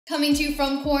Coming to you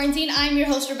from quarantine, I'm your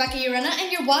host Rebecca Urena, and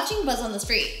you're watching Buzz on the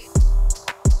Street.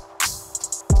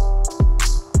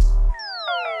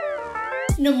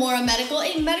 Nemaura Medical,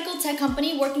 a medical tech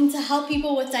company working to help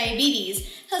people with diabetes,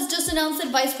 has just announced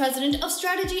that Vice President of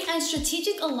Strategy and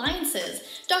Strategic Alliances,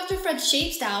 Dr. Fred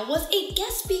Schaebsdau, was a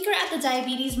guest speaker at the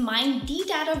DiabetesMine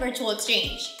D-Data Virtual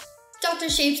ExChange. Dr.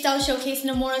 Schaebsdau showcased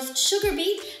Nemaura's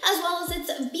sugarBEAT as well as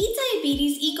its Beat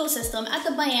Diabetes ecosystem at the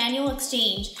biannual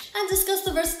exchange and discussed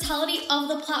the versatility of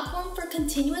the platform for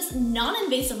continuous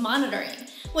non-invasive monitoring,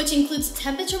 which includes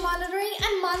temperature monitoring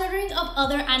and monitoring of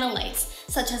other analytes,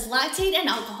 such as lactate and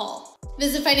alcohol.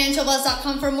 Visit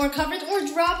financialbuzz.com for more coverage or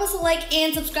drop us a like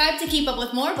and subscribe to keep up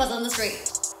with more Buzz on the Street.